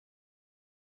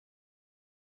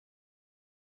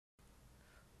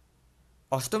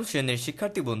অষ্টম শ্রেণীর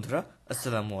শিক্ষার্থী বন্ধুরা,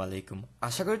 আসসালামু আলাইকুম।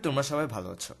 আশা করি তোমরা সবাই ভালো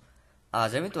আছো।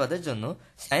 আজ আমি তোমাদের জন্য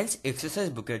সায়েন্স এক্সারসাইজ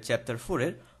বুকের চ্যাপ্টার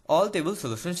 4-এর অল টেবল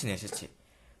সলিউশনস নিয়ে এসেছি।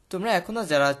 তোমরা এখনও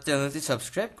যারা চ্যানেলটি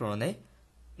সাবস্ক্রাইব করো নাই,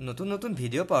 নতুন নতুন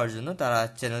ভিডিও পাওয়ার জন্য তারা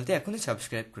চ্যানেলটি এখনই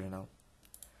সাবস্ক্রাইব করে নাও।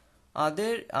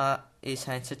 আমাদের এই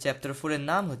সায়েন্সের চ্যাপ্টার 4-এর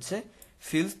নাম হচ্ছে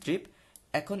ফিল্ড ট্রিপ।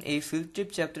 এখন এই ফিল্ড ট্রিপ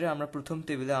চ্যাপ্টারে আমরা প্রথম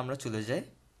টেবিলে আমরা চলে যাই,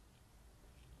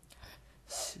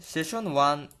 সেশন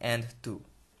 1 and 2।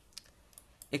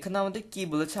 এখানে আমাদের কি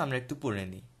বলেছে আমরা একটু পড়ে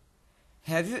নিই।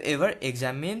 Have you ever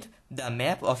examined the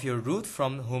map of your route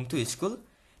from home to school?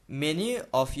 Many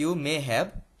of you may have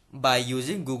by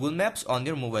using Google Maps on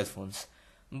your mobile phones.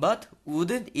 But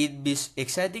wouldn't it be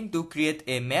exciting to create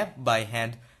a map by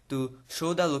hand to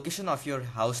show the location of your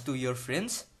house to your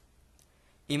friends?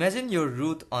 Imagine your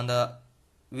route on the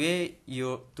way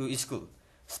to school.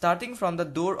 Starting from the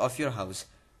door of your house,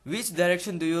 which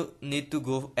direction do you need to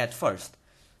go at first?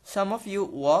 Some of you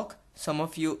walk, some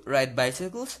of you ride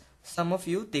bicycles, some of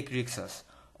you take rickshaws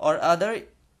or other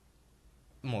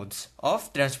modes of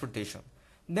transportation.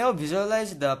 Now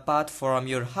visualize the path from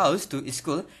your house to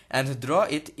school and draw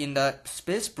it in the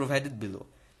space provided below.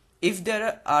 If there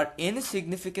are any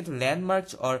significant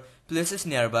landmarks or places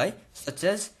nearby, such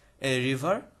as a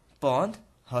river, pond,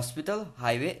 hospital,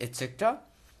 highway, etc.,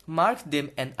 mark them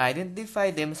and identify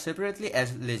them separately as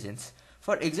legends.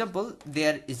 For example,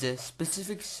 there is a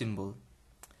specific symbol.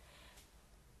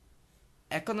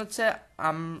 এখন হচ্ছে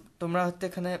তোমরা হচ্ছে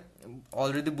এখানে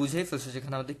already বুঝেই ফেলছো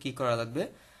যেখানে আমাদের কি করা লাগবে।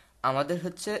 আমাদের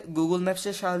হচ্ছে গুগল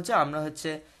ম্যাপসের সাহায্যে আমরা হচ্ছে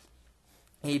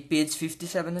এই পেজ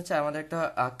 57 হচ্ছে আমাদের একটা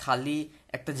খালি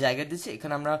একটা জায়গা দিচ্ছি।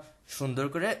 এখানে আমরা সুন্দর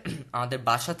করে আমাদের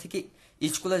বাসা থেকে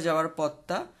স্কুলে যাওয়ার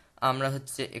পথটা আমরা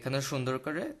হচ্ছে এখানে সুন্দর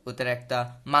করে ওদের একটা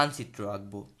মানচিত্র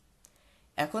আঁকবো।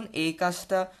 এখন এই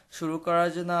কাজটা শুরু করার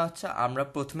জন্য হচ্ছে আমরা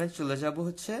প্রথমে চলে যাব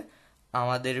হচ্ছে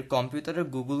আমাদের কম্পিউটারের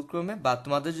গুগল ক্রোমে, বা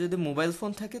তোমাদের যদি মোবাইল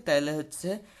ফোন থাকে তাহলে হচ্ছে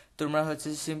তোমরা হচ্ছে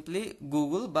সিম্পলি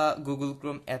গুগল বা গুগল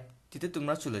ক্রোম অ্যাপটিতে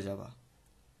তোমরা চলে যাবা।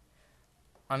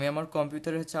 আমি আমার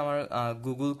কম্পিউটারে হচ্ছে আমার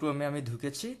গুগল ক্রোমে আমি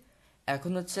ঢুকেছি।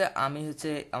 এখন হচ্ছে আমি হচ্ছে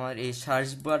আমার এই সার্চ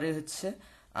বারে হচ্ছে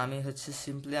আমি হচ্ছে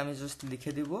সিম্পলি আমি জাস্ট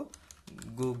লিখে দিব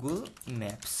গুগল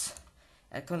ম্যাপস।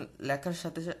 এখন লেখার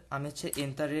সাথে আমি হচ্ছে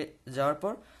এন্টারে যাওয়ার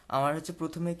পর আমার হচ্ছে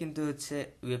প্রথমে কিন্তু হচ্ছে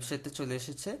ওয়েবসাইটে চলে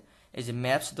এসেছে, এই যে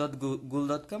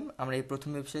maps.google.com। আমরা এই প্রথম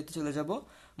ওয়েবসাইটে চলে যাব।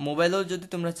 মোবাইলেও যদি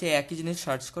তোমরা হচ্ছে একই জিনিস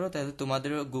সার্চ করো তাহলে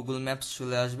তোমাদেরও গুগল ম্যাপস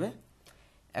চলে আসবে।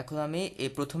 এখন আমি এই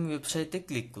প্রথম ওয়েবসাইটে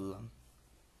ক্লিক করলাম।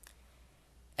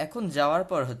 এখন যাওয়ার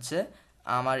পর হচ্ছে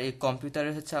আমার এই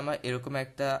কম্পিউটারে হচ্ছে আমার এরকম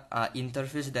একটা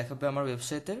ইন্টারফেস দেখাবে আমার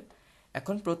ওয়েবসাইটের।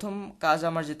 এখন প্রথম কাজ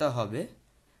আমার যেটা হবে,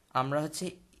 আমরা হচ্ছে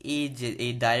এই যে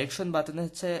এই ডাইরেকশন বাটনে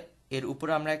হচ্ছে এর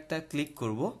উপরে আমরা একটা ক্লিক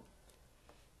করব।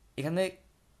 এখানে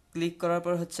ক্লিক করার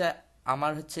পর হচ্ছে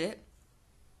আমার হচ্ছে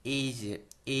এই যে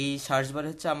এই সার্চ বারে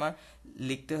হচ্ছে আমার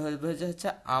লিখতে হবে যে হচ্ছে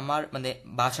আমার মানে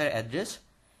বাসার অ্যাড্রেস।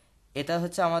 এটা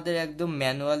হচ্ছে আমাদের একদম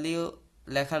ম্যানুয়ালিও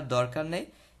লেখার দরকার নেই।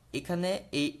 এখানে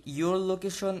এই ইয়োর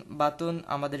লোকেশন বাটন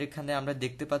আমাদের এখানে আমরা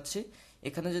দেখতে পাচ্ছি।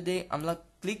 এখানে যদি আমরা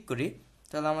ক্লিক করি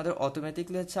তাহলে আমাদের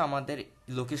অটোমেটিকলি হচ্ছে আমাদের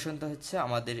লোকেশনটা হচ্ছে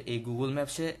আমাদের এই গুগল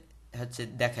ম্যাপসে হচ্ছে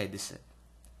দেখাই দিছে।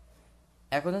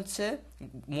 এখন হচ্ছে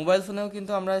মোবাইল ফোনেও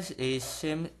কিন্তু আমরা এই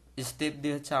সেম স্টেপ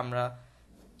দিয়ে হচ্ছে আমরা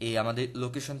এই আমাদের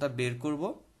লোকেশনটা বের করব।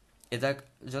 এটার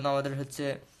জন্য আমাদের হচ্ছে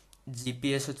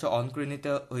জিপিএস হচ্ছে অন করে নিতে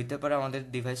হইতে পারে আমাদের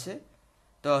ডিভাইসে।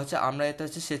 তো হচ্ছে আমরা এটা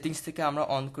হচ্ছে সেটিংস থেকে আমরা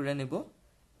অন করে নেব।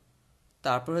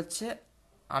 তারপর হচ্ছে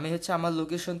আমি হচ্ছে আমার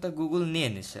লোকেশনটা গুগল নিয়ে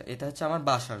নিছে, এটা হচ্ছে আমার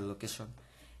বাসার লোকেশন।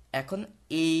 এখন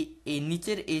এই এই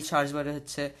নিচের এই সার্চ বারে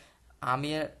হচ্ছে আমি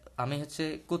আমি হচ্ছে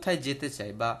কোথায় যেতে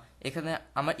চাই, বা এখানে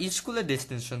আমার স্কুলের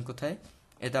ডেস্টিনেশন কোথায়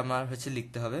এটা আমার হচ্ছে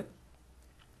লিখতে হবে।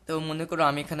 তো মনে করো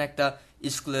আমি এখানে একটা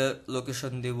স্কুলের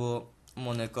লোকেশন দিব,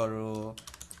 মনে করো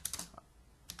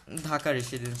ঢাকা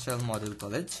রেসিডেন্সিয়াল মডেল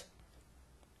কলেজ,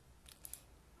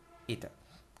 এটা।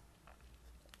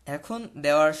 এখন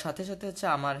দেওয়ার সাথে সাথে হচ্ছে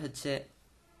আমার হচ্ছে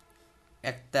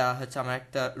আমার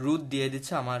একটা রুট দিয়ে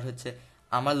দিচ্ছে আমার হচ্ছে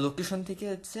আমার লোকেশন থেকে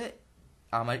হচ্ছে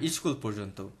আমার স্কুল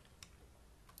পর্যন্ত।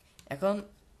 এখন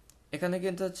এখানে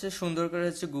কিন্তু হচ্ছে সুন্দর করে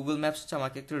হচ্ছে গুগল ম্যাপস হচ্ছে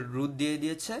আমাকে একটা রুট দিয়ে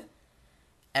দিয়েছে।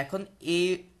 এখন এই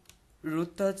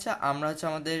রুটটা হচ্ছে আমরা হচ্ছে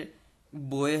আমাদের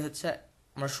বইয়ে হচ্ছে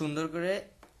আমরা সুন্দর করে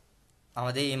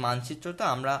আমাদের এই মানচিত্রটা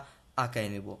আমরা আঁকাই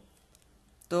নেব।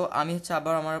 তো আমি হচ্ছে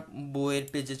আবার আমার বইয়ের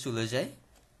পেজে চলে যাই।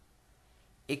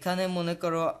 এখানে মনে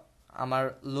করো আমার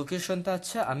লোকেশনটা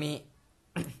হচ্ছে আমি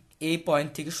এই পয়েন্ট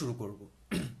থেকে শুরু করব।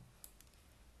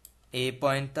 এই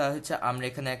পয়েন্টটা হচ্ছে আমরা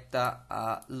এখানে একটা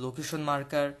লোকেশন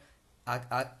মার্কার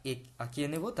আঁকিয়ে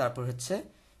নেব। তারপর হচ্ছে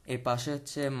এর পাশে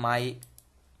হচ্ছে মাই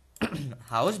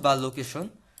হাউস বা লোকেশন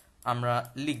আমরা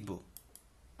লিখব।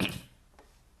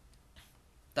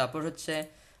 তারপর হচ্ছে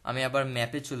আমি আবার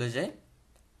ম্যাপে চলে যাই।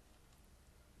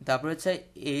 তারপর হচ্ছে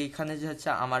এইখানে যে হচ্ছে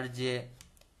আমার যে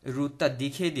রুটটা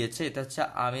দেখিয়ে দিয়েছে, এটা হচ্ছে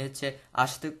আমি হচ্ছে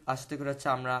আস্তে আস্তে করে হচ্ছে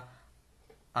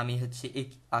আমি হচ্ছে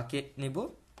আঁকে নিব।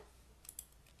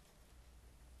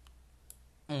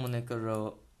 মনে করো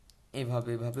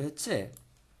এভাবে এভাবে হচ্ছে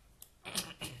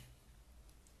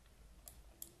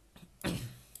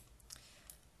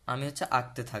আমি হচ্ছে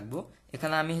আঁকতে থাকবো।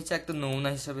 এখানে আমি হচ্ছে একটা নমুনা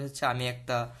হিসাবে হচ্ছে আমি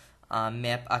একটা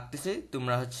ম্যাপ আঁকতেছি।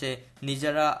 তোমরা হচ্ছে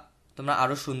নিজেরা তোমরা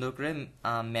আরো সুন্দর করে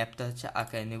ম্যাপটা হচ্ছে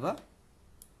আঁকায় নিবা।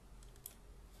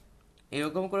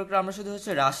 এরকম করে করে আমরা শুধু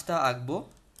হচ্ছে রাস্তা আঁকবো।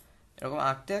 এরকম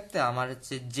আঁকতে আঁকতে আমার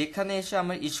হচ্ছে যেখানে এসে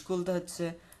আমার স্কুলটা হচ্ছে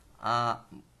আহ,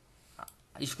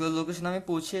 স্কুলের লোকেশন আমি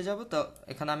পৌঁছে যাব। তো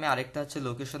এখানে আমি আরেকটা হচ্ছে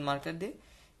লোকেশন মার্কার দিই।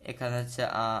 এখানে হচ্ছে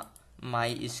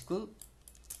মাই স্কুল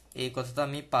এই কথাটা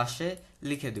আমি পাশে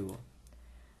লিখে দেব।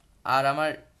 আর আমার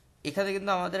এখানে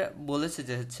কিন্তু আমাদের বলেছে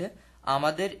যে হচ্ছে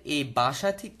আমাদের এই বাসা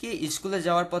থেকে স্কুলে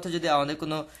যাওয়ার পথে যদি আমাদের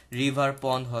কোনো রিভার,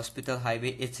 পন্ড, হসপিটাল,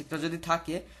 হাইওয়ে এটসেট্রা যদি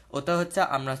থাকে, ওটা হচ্ছে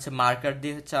আমরা হচ্ছে মার্কার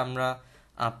দিয়ে হচ্ছে আমরা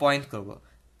পয়েন্ট করব।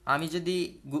 আমি যদি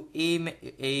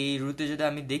এই রুটে যদি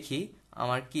আমি দেখি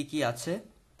আমার কি কি আছে,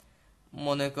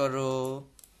 মনে করো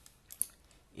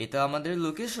এটা আমাদের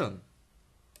লোকেশন।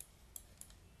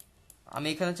 আমি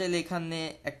এখানে চাইলে এখানে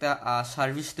একটা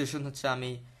সার্ভিস স্টেশন হচ্ছে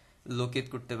আমি লোকেট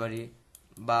করতে পারি,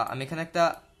 বা আমি এখানে একটা,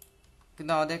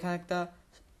 কিন্তু আমাদের এখানে একটা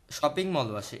শপিং মল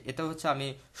আছে, এটা হচ্ছে আমি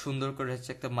সুন্দর করে হচ্ছে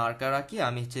একটা মার্কার রাখি,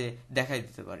 আমি হচ্ছে দেখাই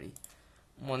দিতে পারি।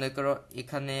 মনে করো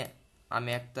এখানে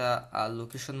আমি একটা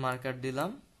লোকেশন মার্কার দিলাম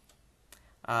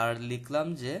আর লিখলাম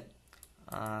যে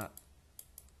আহ,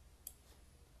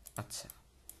 আচ্ছা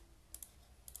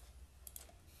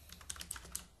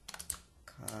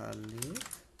খালি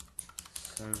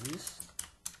সার্ভিস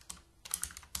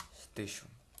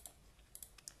স্টেশন,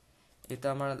 এটা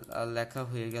আমার লেখা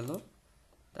হয়ে গেল।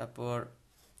 তারপর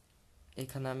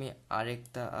এখানে আমি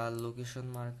আরেকটা লোকেশন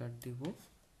মার্কার দিব।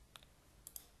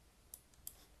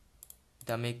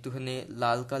 এটা আমি একটুখানি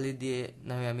লাল কালি দিয়ে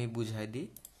না হয় আমি বুঝাই দিই,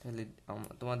 তাহলে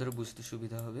তোমাদেরও বুঝতে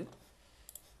সুবিধা হবে।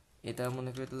 এটা মনে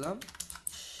করে দিলাম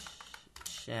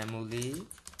শ্যামলী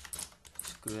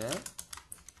স্কোয়ার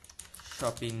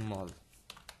শপিং মল।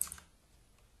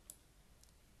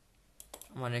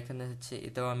 আমার এখানে হচ্ছে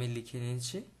এটাও আমি লিখে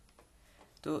নিয়েছি।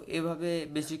 তো এভাবে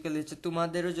বেসিক্যালি হচ্ছে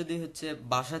তোমাদেরও যদি হচ্ছে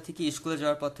বাসা থেকে স্কুলে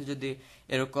যাওয়ার পথে যদি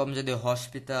এরকম যদি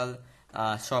হসপিটাল,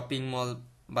 শপিং মল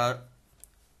বা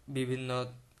বিভিন্ন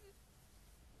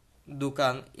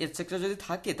দোকান এটসেট্রা যদি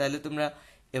থাকে, তাহলে তোমরা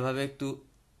এভাবে একটু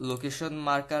লোকেশন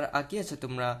মার্কার আঁকিয়েছে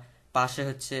তোমরা পাশে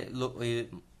হচ্ছে ওই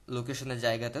লোকেশনের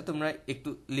জায়গাটা তোমরা একটু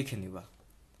লিখে নিবা।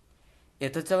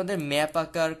 এটা হচ্ছে আমাদের ম্যাপ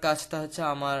আঁকার কাজটা হচ্ছে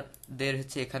আমাদের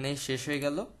হচ্ছে এখানেই শেষ হয়ে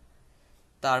গেল।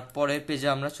 তারপরের পেজে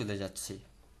আমরা চলে যাচ্ছি।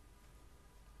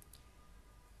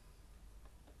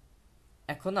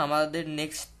 এখন আমাদের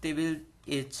নেক্সট টেবিল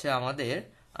হচ্ছে আমাদের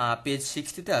পেজ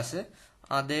 60-তে আছে।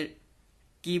 আমাদের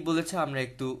কি বলেছে আমরা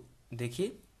একটু দেখি।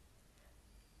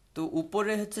 তো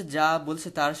উপরে হচ্ছে যা বলছে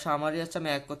তার সামারি হচ্ছে আমি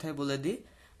এক কথায় বলে দিই।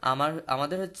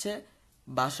 আমাদের হচ্ছে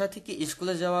বাসা থেকে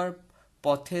স্কুলে যাওয়ার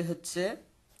পথে হচ্ছে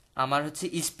আমার হচ্ছে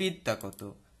স্পিডটা কত।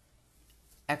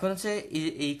 এখন হচ্ছে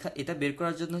এটা বের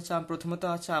করার জন্য হচ্ছে আমি প্রথমত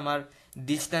হচ্ছে আমার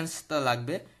ডিস্টেন্সটা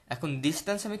লাগবে। এখন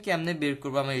ডিস্টেন্স আমি কেমনে বের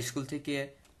করবো আমার স্কুল থেকে,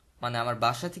 মানে আমার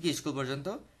বাসা থেকে স্কুল পর্যন্ত,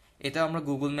 এটা আমরা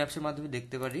গুগল ম্যাপসের মাধ্যমে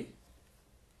দেখতে পারি।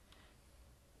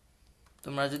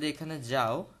 তোমরা যদি এখানে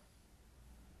যাও,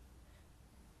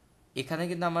 এখানে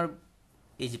কিন্তু আমার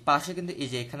এই যে পাশে কিন্তু এই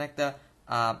যে এখানে একটা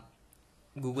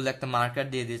গুগল একটা মার্কার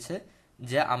দিয়ে দিয়েছে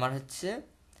যে আমার হচ্ছে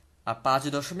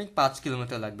 5.5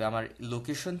 কিলোমিটার লাগবে আমার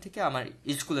লোকেশন থেকে আমার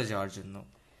স্কুলে যাওয়ার জন্য।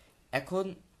 এখন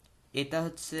এটা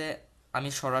হচ্ছে আমি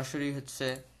সরাসরি হচ্ছে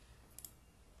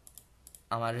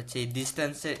আমার হচ্ছে এই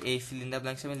ডিস্টেন্সের এই ফিল ইন দ্য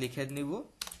ব্ল্যাঙ্কস আমি লিখে নিব।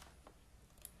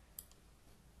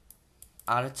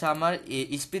 আর হচ্ছে আমার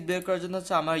স্পিড বের করার জন্য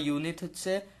হচ্ছে আমার ইউনিট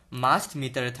হচ্ছে মাস্ট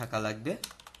মিটারে থাকা লাগবে।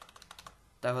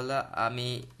 তাহলে আমি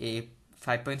এই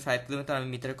 5.5 কিলোমিটার আমি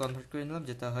মিটারে কনভার্ট করে নিলাম,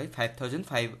 যেটা হয়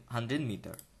 5500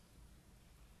 মিটার।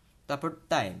 তারপর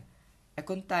টাইম।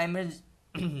 এখন টাইমের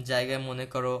জায়গায় মনে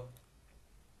করো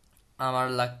আমার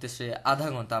লাগতেছে আধা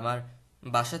ঘন্টা আমার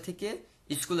বাসা থেকে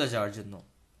স্কুলে যাওয়ার জন্য।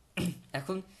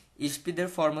 এখন স্পিডের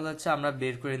ফর্মুলা হচ্ছে আমরা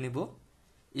বের করে নিব।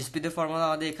 স্পিডের ফর্মুলা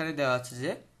আমাদের এখানে দেওয়া আছে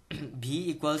যে V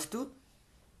equals to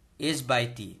S by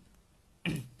T.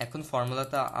 এখন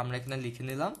ফর্মুলাটা আমরা এখানে লিখে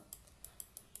নিলাম।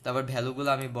 তারপর ভ্যালুগুলো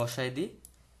আমি বসাই দিই।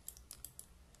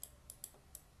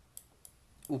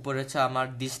 উপরে হচ্ছে আমার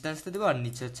ডিস্টেন্সটা দেবো আর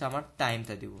নিচে হচ্ছে আমার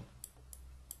টাইমটা দেব।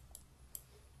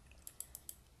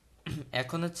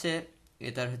 এখন হচ্ছে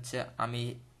এটার হচ্ছে আমি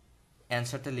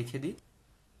অ্যান্সারটা লিখে দিই।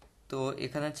 তো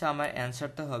এখানে হচ্ছে আমার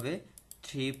অ্যান্সারটা হবে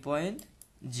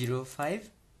 3.05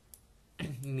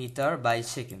 মিটার বাই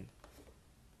সেকেন্ড।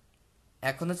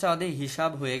 এখন হচ্ছে আমাদের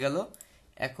হিসাব হয়ে গেল।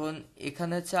 এখন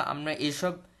এখানে হচ্ছে আমরা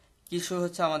এসব কিছু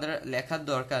হচ্ছে আমাদের লেখার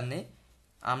দরকার নেই,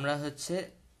 আমরা হচ্ছে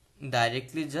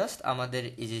ডাইরেক্টলি জাস্ট আমাদের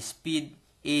এই যে স্পিড,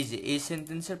 এই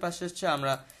সেন্টেন্সের পাশে হচ্ছে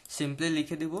আমরা সিম্পলি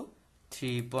লিখে দিব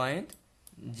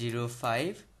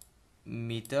 3.05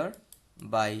 মিটার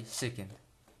বাই সেকেন্ড।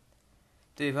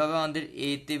 তো এভাবে আমাদের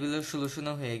এই টেবিলের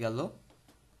সলিউশনও হয়ে গেল।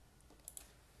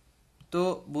 তো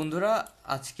বন্ধুরা,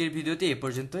 আজকের ভিডিওতে এ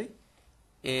পর্যন্তই।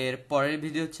 এর পরের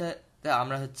ভিডিও হচ্ছে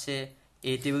আমরা হচ্ছে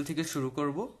এই টেবিল থেকে শুরু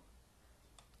করব।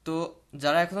 তো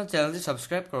যারা এখনো চ্যানেলটি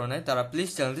সাবস্ক্রাইব করো নাই তারা প্লিজ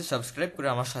চ্যানেলটি সাবস্ক্রাইব করে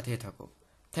আমার সাথেই থাকো।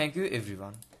 Thank you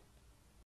everyone.